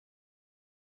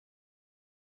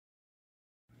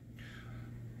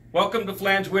Welcome to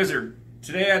Flange Wizard.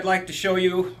 Today I'd like to show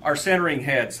you our centering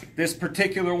heads. This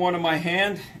particular one in my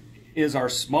hand is our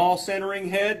small centering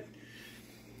head.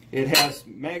 It has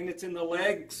magnets in the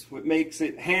legs, which makes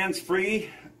it hands-free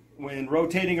when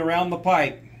rotating around the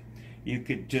pipe. You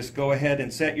could just go ahead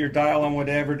and set your dial on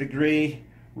whatever degree,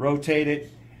 rotate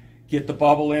it, get the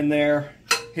bubble in there,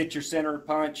 hit your center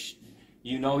punch.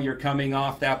 You know you're coming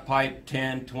off that pipe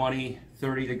 10, 20,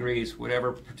 30 degrees,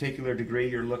 whatever particular degree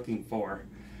you're looking for.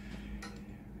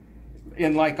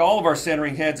 And like all of our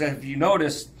centering heads, if you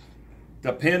notice,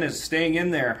 the pin is staying in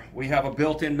there. We have a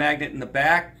built-in magnet in the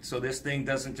back, so this thing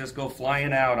doesn't just go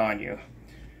flying out on you.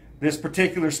 This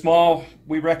particular small,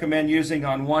 we recommend using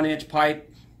on 1-inch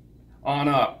pipe on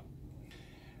up.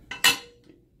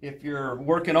 If you're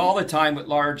working all the time with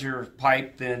larger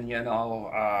pipe, then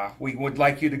we would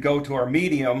like you to go to our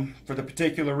medium for the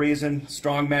particular reason.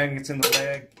 Strong magnets in the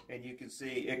leg, and you can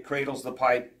see it cradles the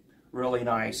pipe really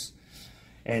nice.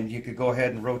 And you could go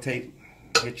ahead and rotate,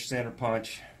 hit your center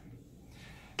punch.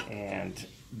 And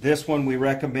this one we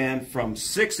recommend from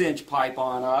 6-inch pipe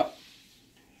on up.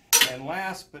 And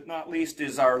last but not least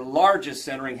is our largest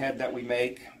centering head that we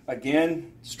make.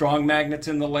 Again, strong magnets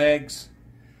in the legs.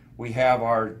 We have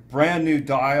our brand new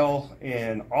dial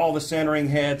in all the centering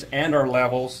heads and our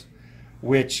levels,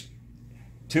 which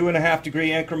 2.5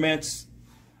 degree increments,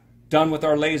 done with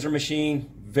our laser machine,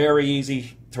 very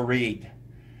easy to read.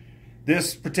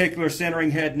 This particular centering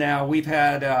head now, we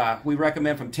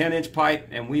recommend from 10-inch pipe,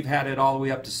 and we've had it all the way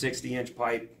up to 60-inch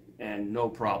pipe, and no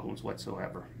problems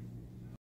whatsoever.